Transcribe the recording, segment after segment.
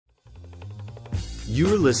You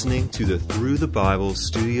are listening to the Through the Bible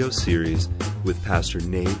studio series with Pastor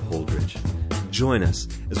Nate Holdridge. Join us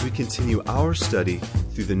as we continue our study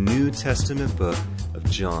through the New Testament book of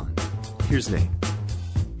John. Here's Nate.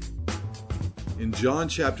 In John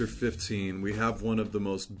chapter 15, we have one of the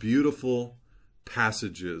most beautiful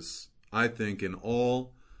passages, I think, in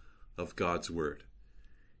all of God's Word.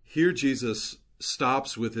 Here Jesus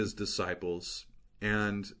stops with his disciples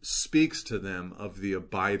and speaks to them of the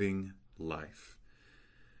abiding life.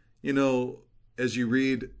 You know, as you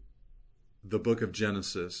read the book of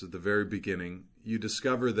Genesis at the very beginning, you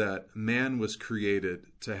discover that man was created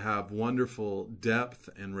to have wonderful depth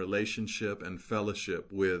and relationship and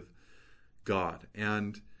fellowship with God.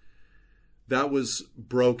 And that was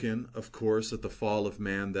broken, of course, at the fall of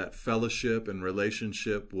man. That fellowship and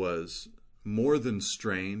relationship was more than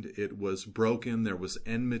strained. It was broken. There was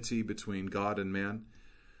enmity between God and man.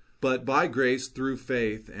 But by grace, through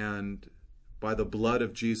faith, and by the blood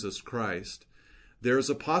of Jesus Christ, there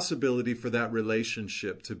is a possibility for that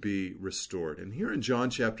relationship to be restored. And here in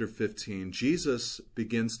John chapter 15, Jesus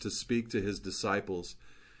begins to speak to his disciples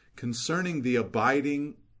concerning the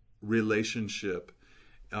abiding relationship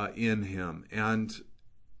in him, and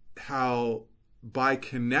how by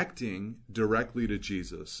connecting directly to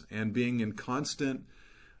Jesus and being in constant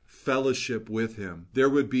fellowship with him, there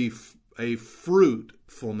would be a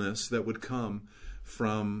fruitfulness that would come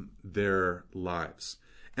from their lives.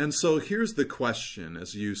 And so here's the question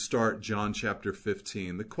as you start John chapter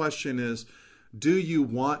 15. The question is, do you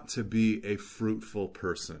want to be a fruitful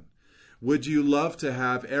person? Would you love to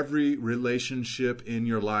have every relationship in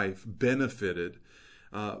your life benefited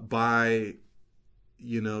by,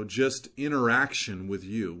 just interaction with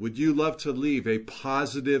you? Would you love to leave a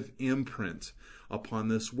positive imprint upon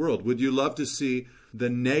this world? Would you love to see the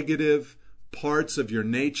negative parts of your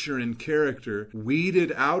nature and character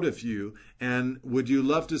weeded out of you? And would you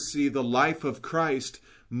love to see the life of Christ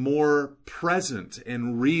more present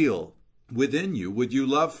and real within you? Would you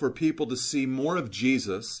love for people to see more of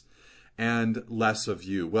Jesus and less of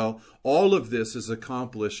you? Well, all of this is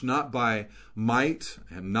accomplished not by might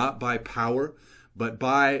and not by power, but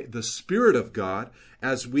by the Spirit of God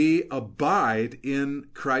as we abide in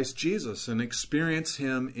Christ Jesus and experience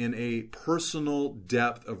him in a personal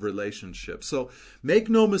depth of relationship. So make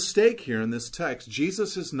no mistake here in this text,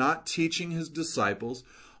 Jesus is not teaching his disciples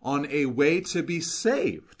on a way to be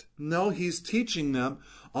saved. No, he's teaching them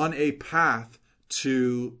on a path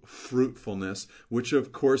to fruitfulness, which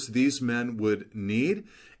of course these men would need,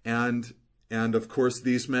 and of course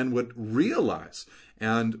these men would realize.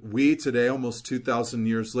 And we today, almost 2,000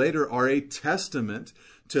 years later, are a testament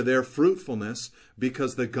to their fruitfulness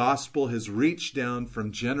because the gospel has reached down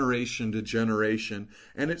from generation to generation,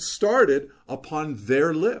 and it started upon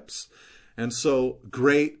their lips. And so,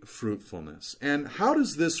 great fruitfulness. And how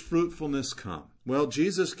does this fruitfulness come? Well,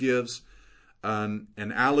 Jesus gives an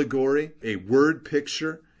allegory, a word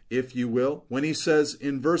picture, if you will, when he says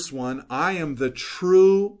in verse 1, I am the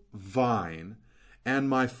true vine, and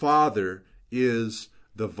my Father is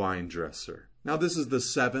the vine dresser. Now, this is the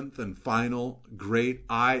seventh and final great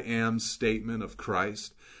I am statement of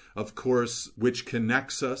Christ, of course, which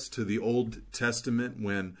connects us to the Old Testament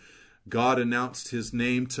when God announced his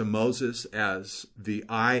name to Moses as the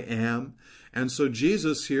I am. And so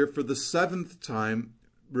Jesus here for the seventh time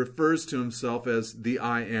refers to himself as the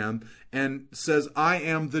I am and says, I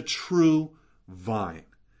am the true vine.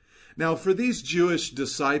 Now, for these Jewish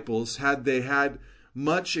disciples, had they had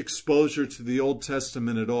much exposure to the Old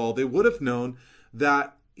Testament at all, they would have known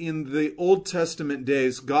that in the Old Testament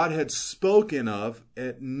days, God had spoken of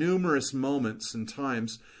at numerous moments and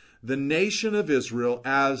times the nation of Israel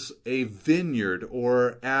as a vineyard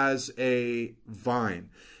or as a vine.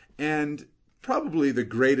 And probably the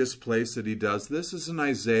greatest place that he does this is in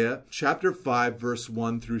Isaiah chapter 5, verse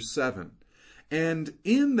 1 through 7. And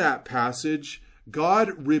in that passage,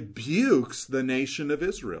 God rebukes the nation of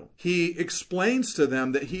Israel. He explains to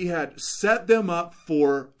them that he had set them up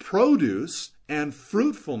for produce and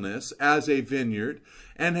fruitfulness as a vineyard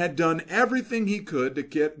and had done everything he could to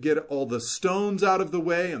get all the stones out of the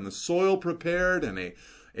way and the soil prepared and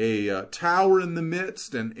a tower in the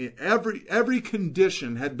midst, and every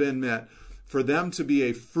condition had been met for them to be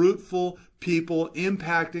a fruitful people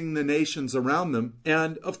impacting the nations around them.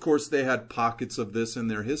 And of course they had pockets of this in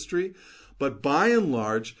their history. But by and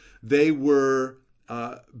large, they were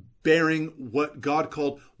bearing what God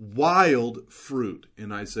called wild fruit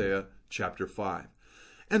in Isaiah chapter 5.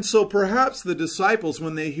 And so perhaps the disciples,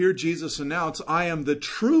 when they hear Jesus announce, I am the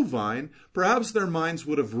true vine, perhaps their minds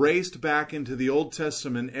would have raced back into the Old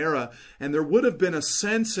Testament era, and there would have been a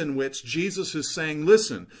sense in which Jesus is saying,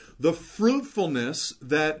 listen, the fruitfulness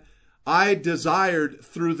that I desired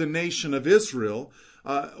through the nation of Israel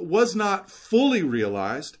was not fully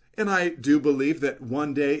realized, and I do believe that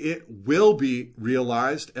one day it will be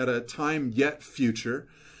realized at a time yet future.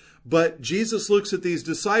 But Jesus looks at these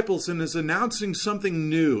disciples and is announcing something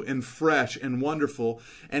new and fresh and wonderful.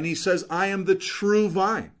 And he says, I am the true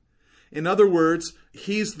vine. In other words,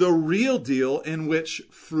 he's the real deal in which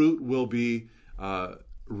fruit will be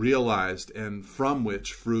realized and from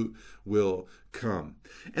which fruit will come.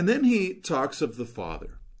 And then he talks of the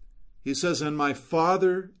Father. He says, and my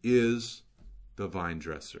Father is the vine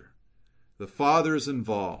dresser. The Father is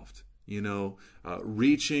involved.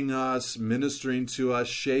 Reaching us, ministering to us,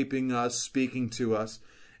 shaping us, speaking to us.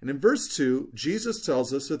 And in verse 2, Jesus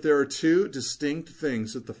tells us that there are two distinct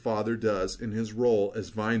things that the Father does in his role as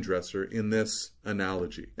vine dresser in this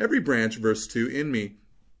analogy. Every branch, verse 2, in me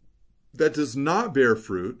that does not bear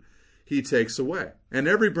fruit, he takes away. And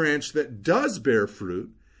every branch that does bear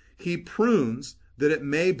fruit, he prunes that it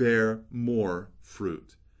may bear more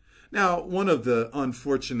fruit. Now, one of the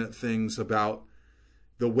unfortunate things about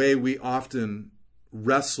the way we often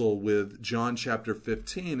wrestle with John chapter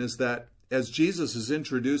 15 is that as Jesus is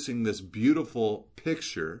introducing this beautiful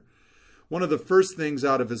picture, one of the first things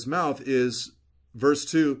out of his mouth is verse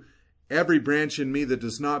 2, every branch in me that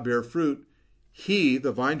does not bear fruit, he,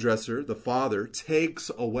 the vine dresser, the Father,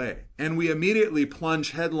 takes away. And we immediately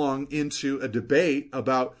plunge headlong into a debate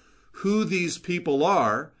about who these people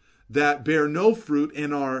are that bear no fruit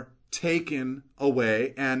and are taken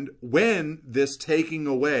away, and when this taking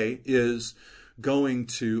away is going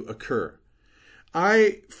to occur.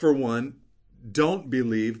 I, for one, don't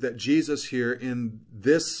believe that Jesus here in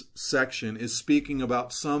this section is speaking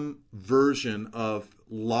about some version of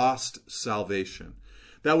lost salvation.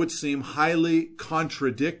 That would seem highly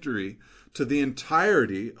contradictory to the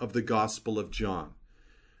entirety of the Gospel of John.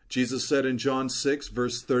 Jesus said in John 6,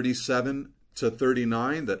 verse 37 to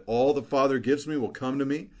 39, that all the Father gives me will come to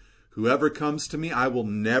me. Whoever comes to me, I will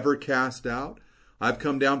never cast out. I've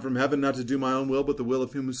come down from heaven not to do my own will, but the will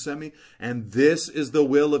of him who sent me. And this is the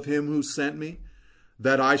will of him who sent me,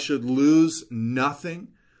 that I should lose nothing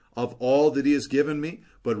of all that he has given me,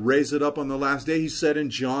 but raise it up on the last day. He said in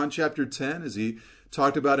John chapter 10, as he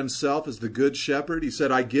talked about himself as the good shepherd, he said,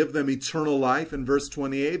 I give them eternal life. In verse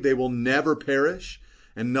 28, they will never perish,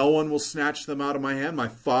 and no one will snatch them out of my hand. My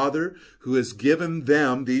Father, who has given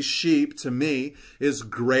them, these sheep, to me, is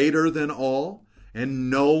greater than all, and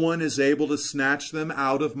no one is able to snatch them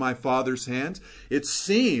out of my Father's hands. It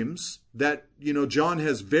seems that, John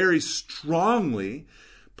has very strongly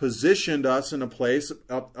positioned us in a place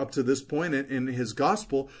up to this point in his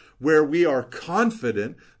gospel where we are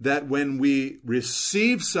confident that when we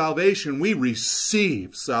receive salvation, we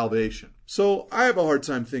receive salvation. So I have a hard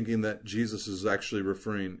time thinking that Jesus is actually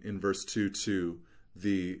referring in verse 2 to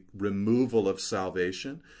the removal of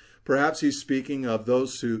salvation. Perhaps he's speaking of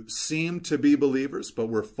those who seem to be believers, but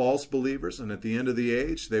were false believers, and at the end of the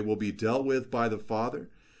age, they will be dealt with by the Father.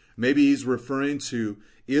 Maybe he's referring to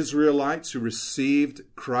Israelites who received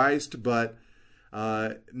Christ, but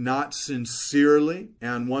not sincerely,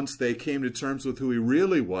 and once they came to terms with who he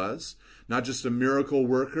really was, not just a miracle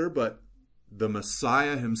worker, but the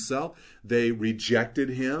Messiah himself, they rejected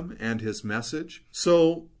him and his message.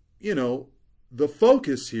 So, the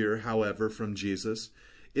focus here, however, from Jesus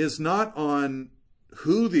is not on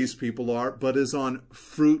who these people are, but is on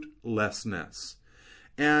fruitlessness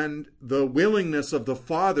and the willingness of the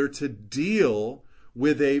Father to deal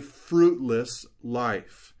with a fruitless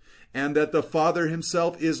life. And that the Father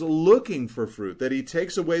himself is looking for fruit, that he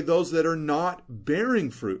takes away those that are not bearing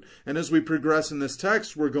fruit. And as we progress in this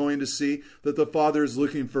text, we're going to see that the Father is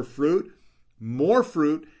looking for fruit, more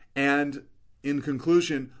fruit, and in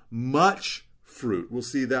conclusion, much fruit. We'll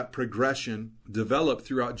see that progression develop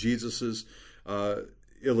throughout Jesus's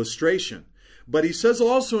illustration. But he says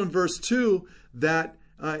also in verse 2 that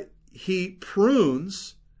he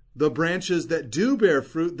prunes the branches that do bear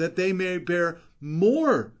fruit, that they may bear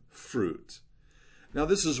more fruit. Now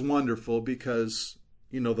this is wonderful because,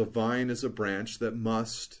 the vine is a branch that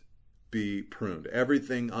must be pruned.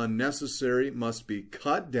 Everything unnecessary must be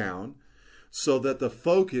cut down so that the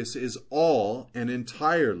focus is all and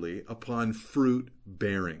entirely upon fruit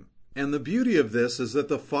bearing. And the beauty of this is that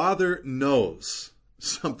the Father knows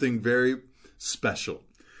something very special.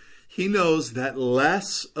 He knows that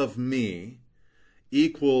less of me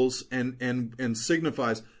equals and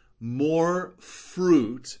signifies more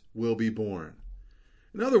fruit will be born.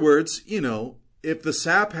 In other words, if the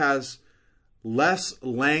sap has less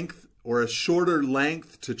length or a shorter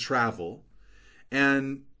length to travel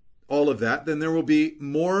and all of that, then there will be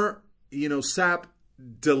more, sap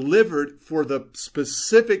delivered for the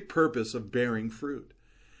specific purpose of bearing fruit.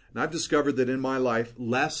 And I've discovered that in my life,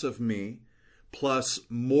 less of me plus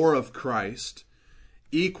more of Christ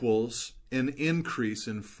equals an increase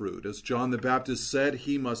in fruit. As John the Baptist said,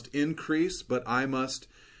 he must increase, but I must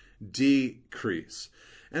decrease.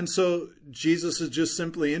 And so Jesus is just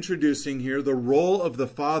simply introducing here the role of the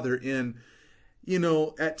Father in,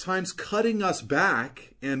 at times cutting us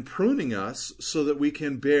back and pruning us so that we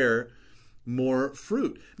can bear more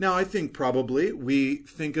fruit. Now, I think probably we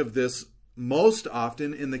think of this most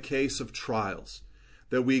often in the case of trials,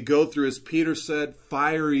 that we go through, as Peter said,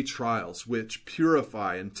 fiery trials, which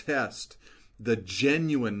purify and test the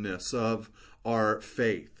genuineness of our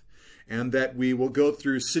faith, and that we will go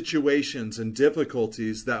through situations and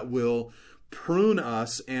difficulties that will prune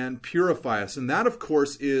us and purify us. And that, of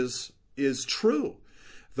course, is true.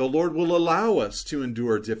 The Lord will allow us to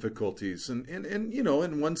endure difficulties. And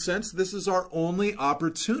in one sense, this is our only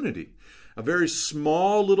opportunity. A very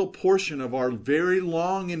small little portion of our very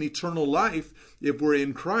long and eternal life, if we're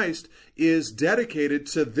in Christ, is dedicated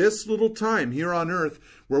to this little time here on earth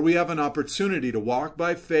where we have an opportunity to walk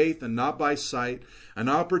by faith and not by sight, an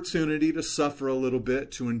opportunity to suffer a little bit,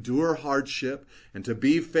 to endure hardship, and to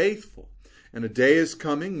be faithful. And a day is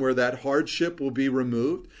coming where that hardship will be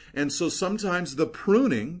removed. And so sometimes the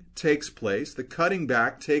pruning takes place, the cutting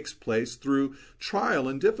back takes place through trial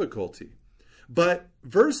and difficulty. But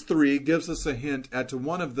verse 3 gives us a hint as to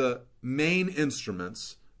one of the main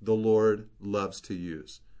instruments the Lord loves to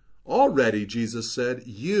use. Already, Jesus said,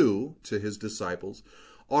 you, to his disciples,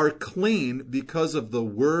 are clean because of the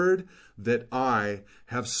word that I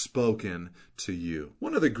have spoken to you.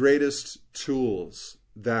 One of the greatest tools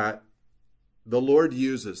that the Lord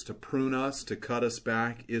uses to prune us, to cut us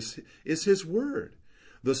back, is his word.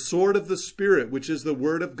 The sword of the Spirit, which is the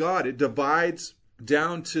word of God. It divides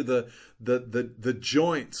down to the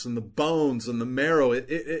joints and the bones and the marrow.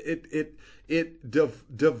 It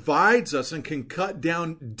divides us and can cut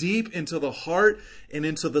down deep into the heart and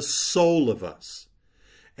into the soul of us.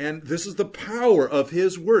 And this is the power of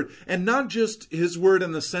his word. And not just his word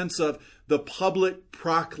in the sense of the public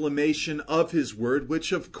proclamation of his word,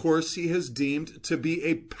 which of course he has deemed to be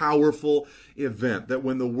a powerful event. That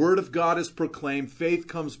when the word of God is proclaimed, faith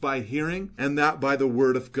comes by hearing, and that by the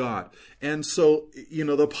word of God. And so,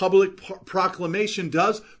 the public proclamation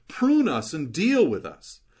does prune us and deal with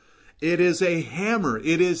us. It is a hammer.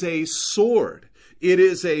 It is a sword. It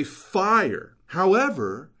is a fire.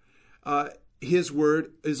 However, his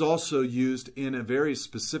word is also used in a very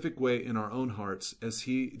specific way in our own hearts as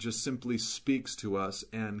he just simply speaks to us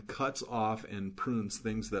and cuts off and prunes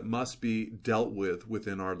things that must be dealt with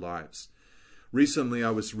within our lives. Recently,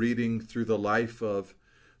 I was reading through the life of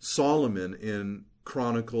Solomon in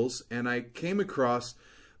Chronicles, and I came across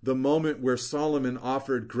the moment where Solomon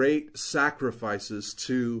offered great sacrifices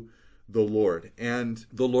to the Lord. And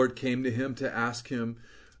the Lord came to him to ask him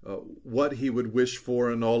what he would wish for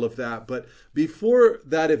and all of that. But before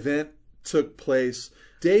that event took place,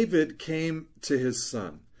 David came to his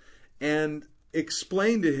son and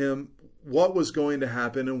explained to him what was going to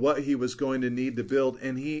happen and what he was going to need to build.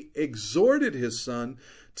 And he exhorted his son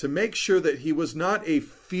to make sure that he was not a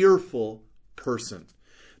fearful person,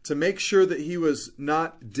 to make sure that he was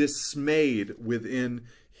not dismayed within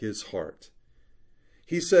his heart.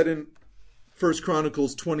 He said in 1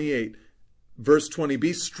 Chronicles 28, Verse 20,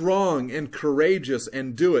 be strong and courageous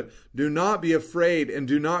and do it. Do not be afraid and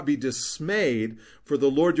do not be dismayed, for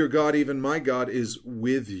the Lord your God, even my God, is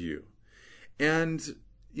with you. And,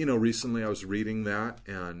 recently I was reading that,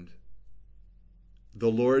 and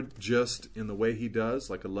the Lord just, in the way he does,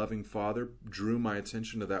 like a loving father, drew my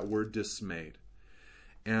attention to that word dismayed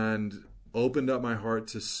and opened up my heart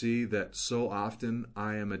to see that so often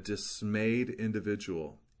I am a dismayed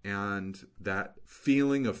individual. And that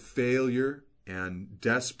feeling of failure and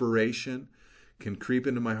desperation can creep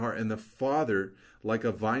into my heart. And the Father, like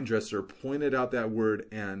a vine dresser, pointed out that word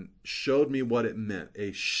and showed me what it meant,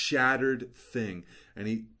 a shattered thing. And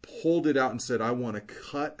he pulled it out and said, I want to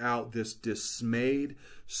cut out this dismayed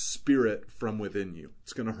spirit from within you.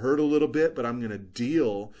 It's going to hurt a little bit, but I'm going to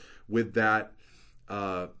deal with that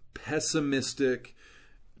pessimistic,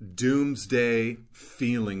 doomsday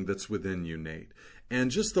feeling that's within you, Nate. And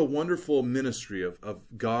just the wonderful ministry of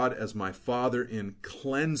God as my Father in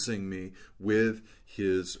cleansing me with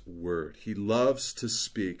his word. He loves to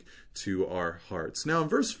speak to our hearts. Now in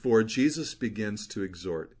verse 4, Jesus begins to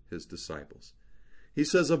exhort his disciples. He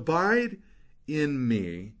says, abide in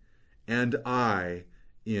me, and I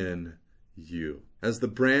in you. As the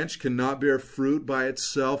branch cannot bear fruit by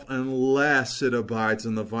itself unless it abides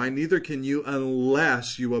in the vine, neither can you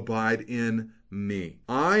unless you abide in me.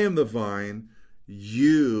 I am the vine,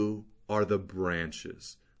 you are the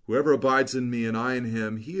branches. Whoever abides in me and I in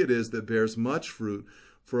him, he it is that bears much fruit,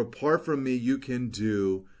 for apart from me you can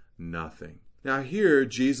do nothing. Now here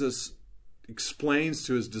Jesus explains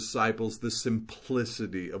to his disciples the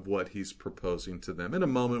simplicity of what he's proposing to them. In a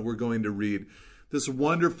moment we're going to read this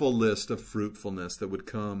wonderful list of fruitfulness that would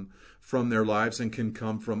come from their lives and can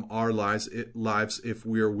come from our lives if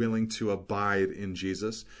we are willing to abide in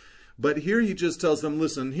Jesus. But here he just tells them,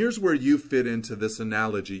 listen, here's where you fit into this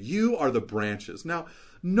analogy. You are the branches. Now,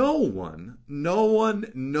 no one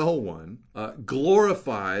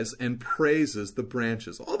glorifies and praises the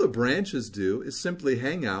branches. All the branches do is simply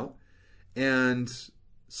hang out and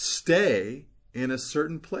stay in a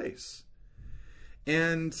certain place.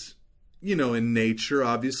 And in nature,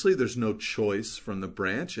 obviously, there's no choice from the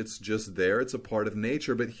branch. It's just there. It's a part of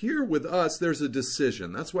nature. But here with us, there's a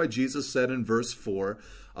decision. That's why Jesus said in verse 4,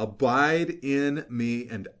 abide in me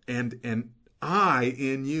and I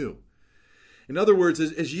in you. In other words,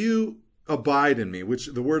 as you abide in me, which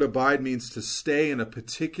the word abide means to stay in a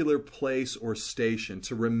particular place or station,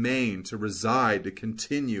 to remain, to reside, to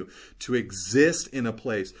continue, to exist in a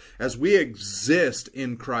place. As we exist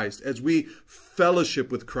in Christ, as we fellowship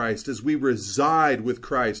with Christ, as we reside with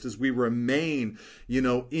Christ, as we remain,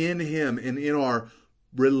 in him and in our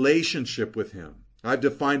relationship with him. I've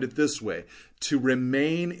defined it this way: to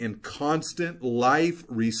remain in constant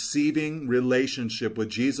life-receiving relationship with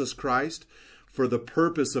Jesus Christ for the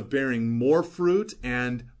purpose of bearing more fruit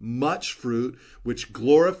and much fruit, which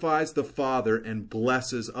glorifies the Father and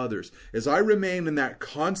blesses others. As I remain in that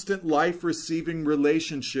constant life-receiving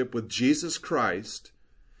relationship with Jesus Christ,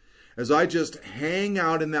 as I just hang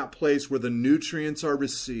out in that place where the nutrients are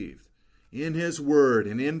received, in his word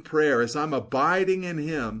and in prayer, as I'm abiding in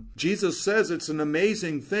him, Jesus says it's an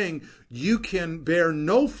amazing thing. You can bear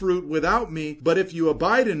no fruit without me, but if you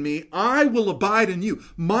abide in me, I will abide in you.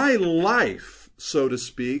 My life, so to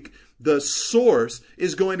speak, the source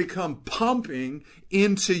is going to come pumping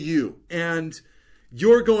into you. And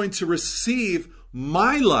you're going to receive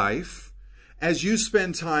my life as you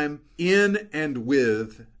spend time in and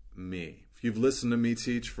with me. If you've listened to me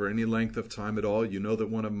teach for any length of time at all, you know that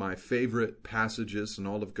one of my favorite passages in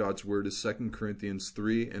all of God's Word is 2 Corinthians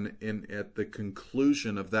 3. And at the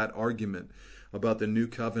conclusion of that argument about the new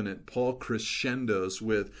covenant, Paul crescendos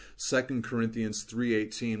with 2 Corinthians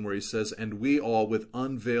 3:18, where he says, and we all with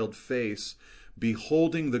unveiled face,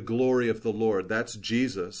 beholding the glory of the Lord, that's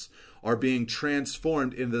Jesus, are being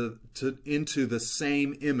transformed into the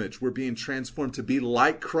same image. We're being transformed to be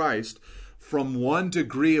like Christ, from one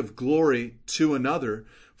degree of glory to another,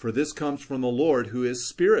 for this comes from the Lord who is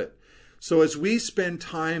Spirit. So as we spend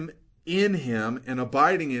time in him and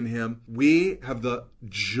abiding in him, we have the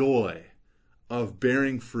joy of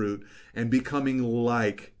bearing fruit and becoming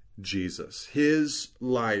like Jesus. His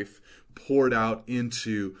life poured out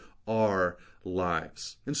into our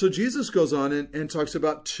lives. And so Jesus goes on and talks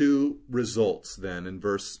about two results then in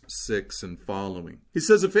verse 6 and following. He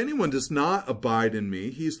says, if anyone does not abide in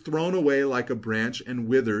me, he's thrown away like a branch and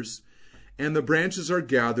withers, and the branches are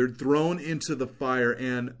gathered, thrown into the fire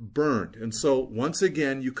and burned. And so once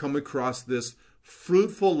again, you come across this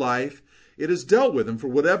fruitful life. It is dealt with, and for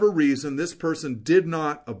whatever reason, this person did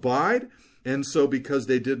not abide, and so because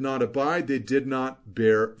they did not abide, they did not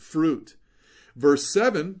bear fruit. Verse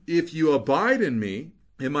 7, if you abide in me,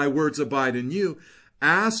 and my words abide in you,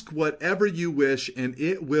 ask whatever you wish, and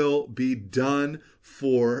it will be done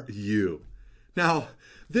for you. Now,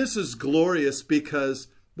 this is glorious because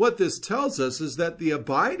what this tells us is that the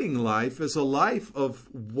abiding life is a life of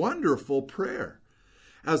wonderful prayer.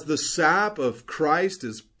 As the sap of Christ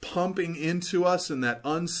is pumping into us in that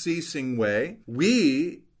unceasing way,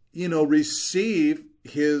 we, receive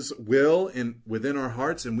his will within our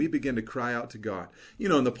hearts, and we begin to cry out to God.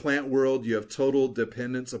 In the plant world, you have total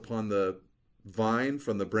dependence upon the vine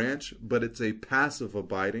from the branch, but it's a passive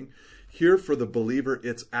abiding. Here for the believer,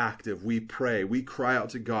 it's active. We pray, we cry out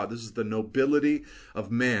to God. This is the nobility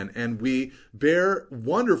of man, and we bear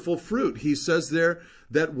wonderful fruit. He says there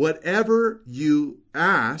that whatever you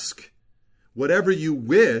ask, whatever you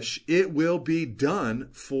wish, it will be done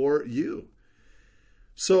for you.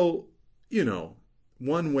 So,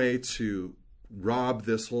 one way to rob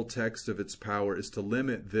this whole text of its power is to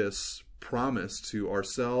limit this promise to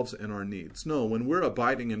ourselves and our needs. No, when we're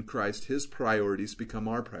abiding in Christ, his priorities become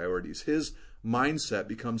our priorities. His mindset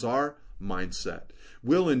becomes our mindset.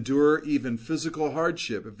 We'll endure even physical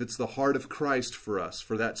hardship if it's the heart of Christ for us,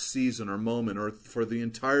 for that season or moment, or for the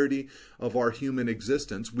entirety of our human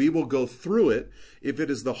existence. We will go through it if it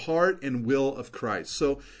is the heart and will of Christ.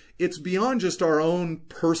 So it's beyond just our own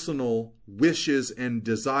personal wishes and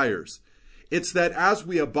desires. It's that as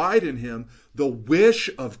we abide in him, the wish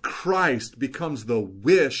of Christ becomes the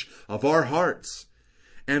wish of our hearts.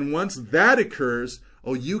 And once that occurs,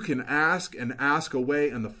 you can ask and ask away,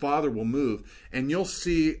 and the Father will move. And you'll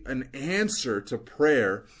see an answer to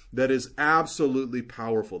prayer that is absolutely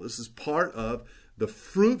powerful. This is part of the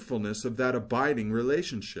fruitfulness of that abiding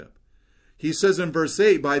relationship. He says in verse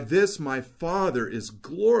 8, "By this my Father is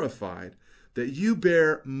glorified, that you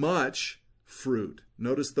bear much fruit."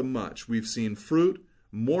 Notice the much. We've seen fruit,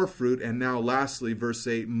 more fruit, and now lastly, verse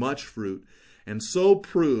 8, much fruit. "And so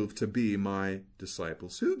prove to be my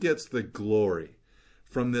disciples." Who gets the glory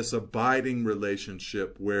from this abiding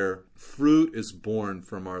relationship where fruit is born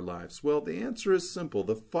from our lives? Well, the answer is simple.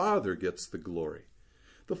 The Father gets the glory.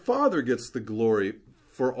 The Father gets the glory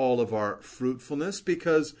for all of our fruitfulness,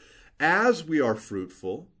 because as we are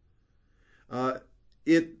fruitful,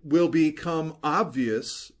 it will become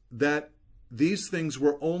obvious that these things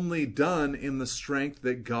were only done in the strength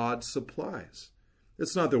that God supplies.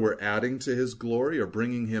 It's not that we're adding to his glory or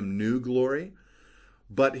bringing him new glory,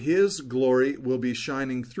 but his glory will be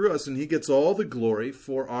shining through us, and he gets all the glory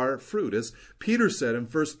for our fruit. As Peter said in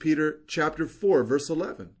 1 Peter chapter 4, verse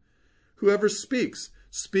 11, "Whoever speaks,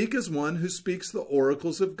 speak as one who speaks the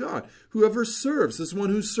oracles of God. Whoever serves, as one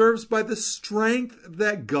who serves by the strength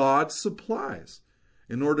that God supplies,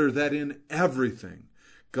 in order that in everything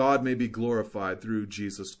God may be glorified through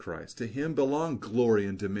Jesus Christ. To him belong glory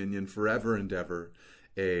and dominion forever and ever.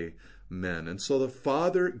 Amen." And so the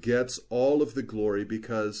Father gets all of the glory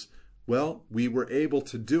because, well, we were able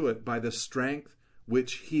to do it by the strength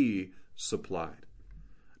which he supplied.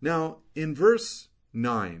 Now, in verse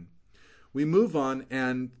 9, we move on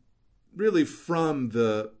and really from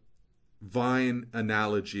the vine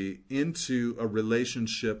analogy into a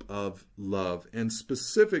relationship of love, and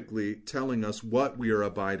specifically telling us what we are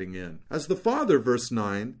abiding in. "As the Father," verse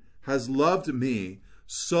 9, "has loved me,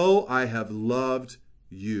 so I have loved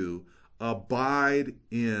you. Abide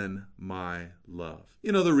in my love."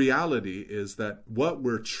 You know, the reality is that what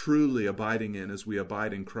we're truly abiding in as we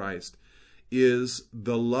abide in Christ is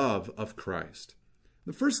the love of Christ.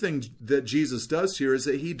 The first thing that Jesus does here is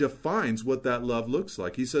that he defines what that love looks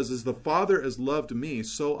like. He says, "As the Father has loved me,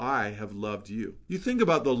 so I have loved you." You think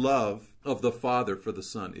about the love of the Father for the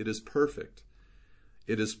Son. It is perfect.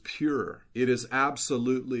 It is pure. It is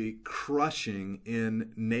absolutely crushing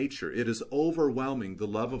in nature. It is overwhelming, the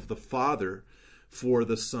love of the Father for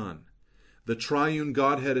the Son. The triune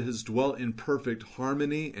Godhead has dwelt in perfect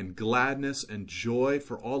harmony and gladness and joy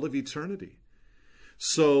for all of eternity.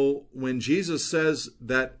 So when Jesus says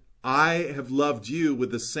that I have loved you with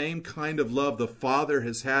the same kind of love the Father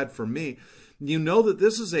has had for me, you know that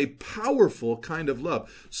this is a powerful kind of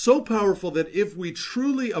love. So powerful that if we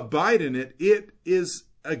truly abide in it, it is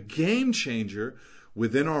a game changer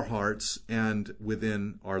within our hearts and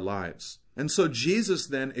within our lives. And so Jesus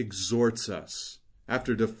then exhorts us.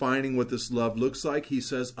 After defining what this love looks like, he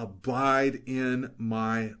says, "Abide in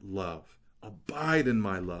my love." Abide in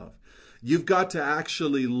my love. You've got to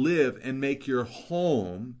actually live and make your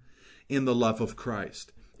home in the love of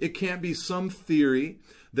Christ. It can't be some theory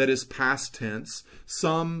that is past tense,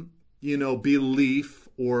 some, belief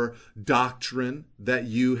or doctrine that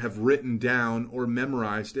you have written down or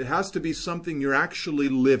memorized. It has to be something you're actually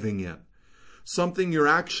living in, something you're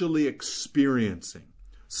actually experiencing,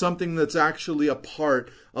 something that's actually a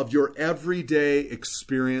part of your everyday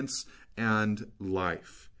experience and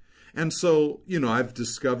life. And so, I've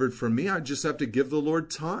discovered for me, I just have to give the Lord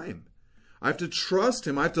time. I have to trust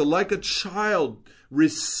him. I have to, like a child,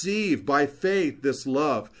 receive by faith this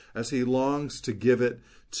love as he longs to give it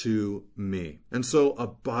to me. And so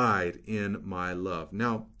abide in my love.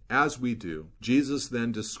 Now, as we do, Jesus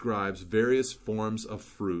then describes various forms of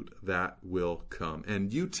fruit that will come.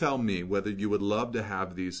 And you tell me whether you would love to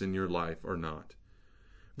have these in your life or not.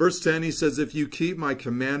 Verse 10, he says, "If you keep my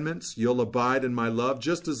commandments, you'll abide in my love,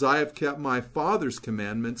 just as I have kept my Father's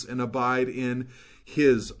commandments and abide in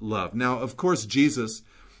his love." Now, of course, Jesus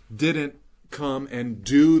didn't come and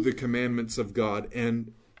do the commandments of God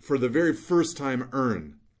and for the very first time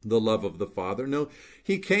earn the love of the Father. No,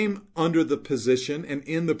 he came under the position and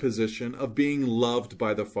in the position of being loved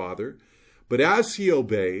by the Father. But as he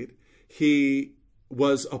obeyed, he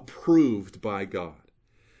was approved by God.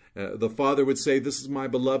 The Father would say, "This is my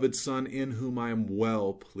beloved Son in whom I am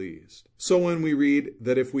well pleased." So when we read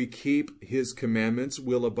that if we keep his commandments,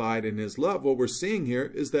 we'll abide in his love, what we're seeing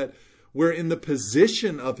here is that we're in the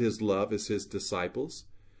position of his love as his disciples.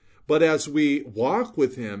 But as we walk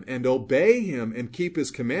with him and obey him and keep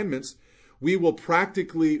his commandments, we will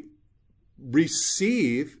practically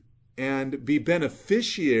receive and be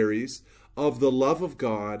beneficiaries of the love of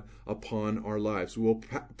God upon our lives. We will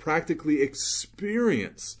practically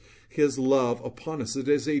experience his love upon us. It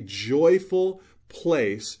is a joyful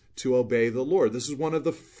place to obey the Lord. This is one of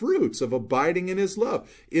the fruits of abiding in his love,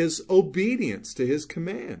 is obedience to his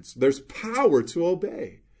commands. There's power to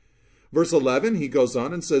obey. Verse 11, he goes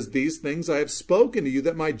on and says, "These things I have spoken to you,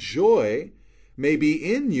 that my joy may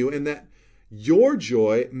be in you, and that your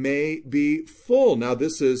joy may be full." Now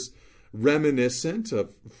this is reminiscent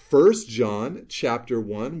of 1 John chapter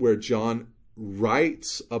 1, where John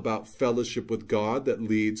writes about fellowship with God that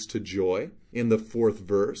leads to joy in the 4th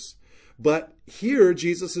verse. But here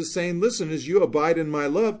Jesus is saying, listen, as you abide in my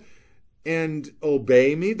love and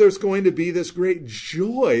obey me, there's going to be this great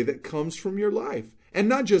joy that comes from your life. And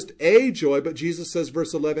not just a joy, but Jesus says,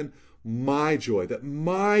 verse 11, my joy, that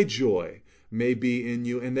my joy may be in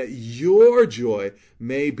you, and that your joy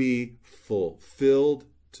may be full, filled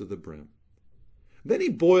to the brim. Then he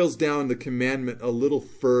boils down the commandment a little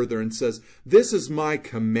further and says, "This is my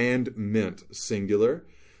commandment," singular,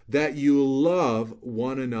 "that you love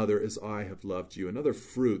one another as I have loved you." Another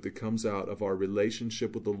fruit that comes out of our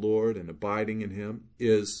relationship with the Lord and abiding in him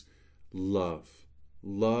is love.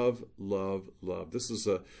 Love, love, love. This is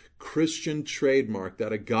a Christian trademark,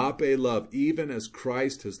 that agape love, even as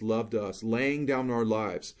Christ has loved us, laying down our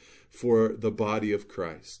lives for the body of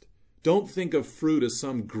Christ. Don't think of fruit as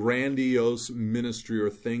some grandiose ministry or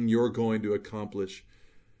thing you're going to accomplish.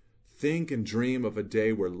 Think and dream of a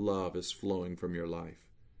day where love is flowing from your life.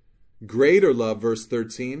 Greater love, verse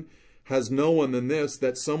 13, has no one than this,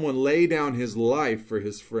 that someone lay down his life for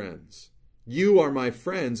his friends. You are my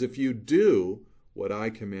friends if you do what I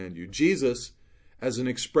command you. Jesus, as an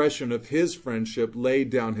expression of his friendship, laid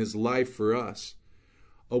down his life for us.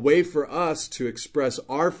 A way for us to express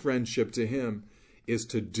our friendship to him is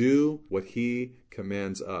to do what he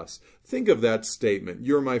commands us. Think of that statement.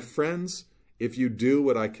 You're my friends if you do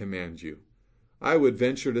what I command you. I would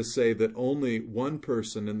venture to say that only one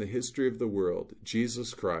person in the history of the world,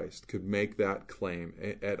 Jesus Christ, could make that claim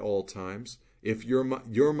at all times. If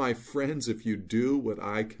you're my friends if you do what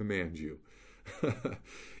I command you.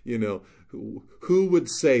 You know, who would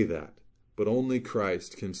say that? But only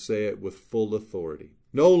Christ can say it with full authority.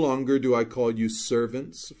 "No longer do I call you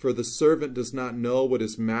servants, for the servant does not know what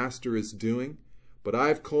his master is doing, but I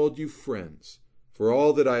have called you friends. For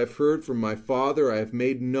all that I have heard from my Father I have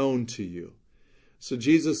made known to you." So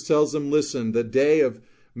Jesus tells them, listen, the day of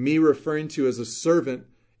me referring to you as a servant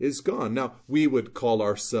is gone. Now, we would call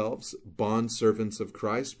ourselves bondservants of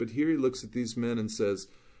Christ, but here he looks at these men and says,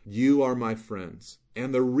 you are my friends.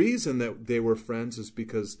 And the reason that they were friends is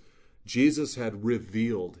because Jesus had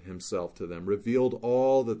revealed himself to them, revealed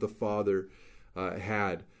all that the Father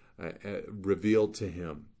had revealed to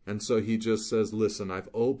him. And so he just says, listen, I've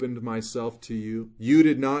opened myself to you. You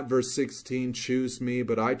did not, verse 16, choose me,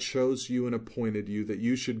 but I chose you and appointed you that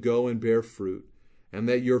you should go and bear fruit, and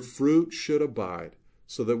that your fruit should abide,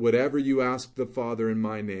 so that whatever you ask the Father in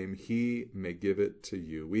my name, he may give it to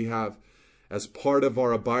you. We have, as part of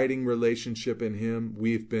our abiding relationship in him,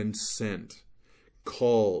 we've been sent,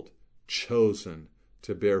 called, chosen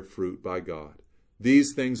to bear fruit by God.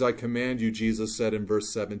 These things I command you, Jesus said in verse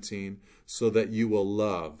 17, so that you will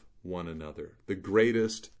love one another. The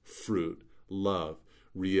greatest fruit, love,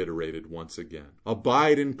 reiterated once again.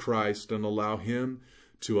 Abide in Christ and allow him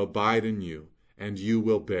to abide in you, and you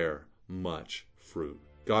will bear much fruit.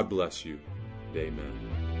 God bless you. Amen.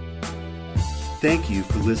 Thank you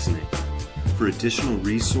for listening. For additional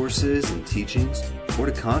resources and teachings, or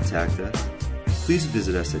to contact us, please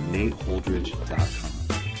visit us at nateholdridge.com.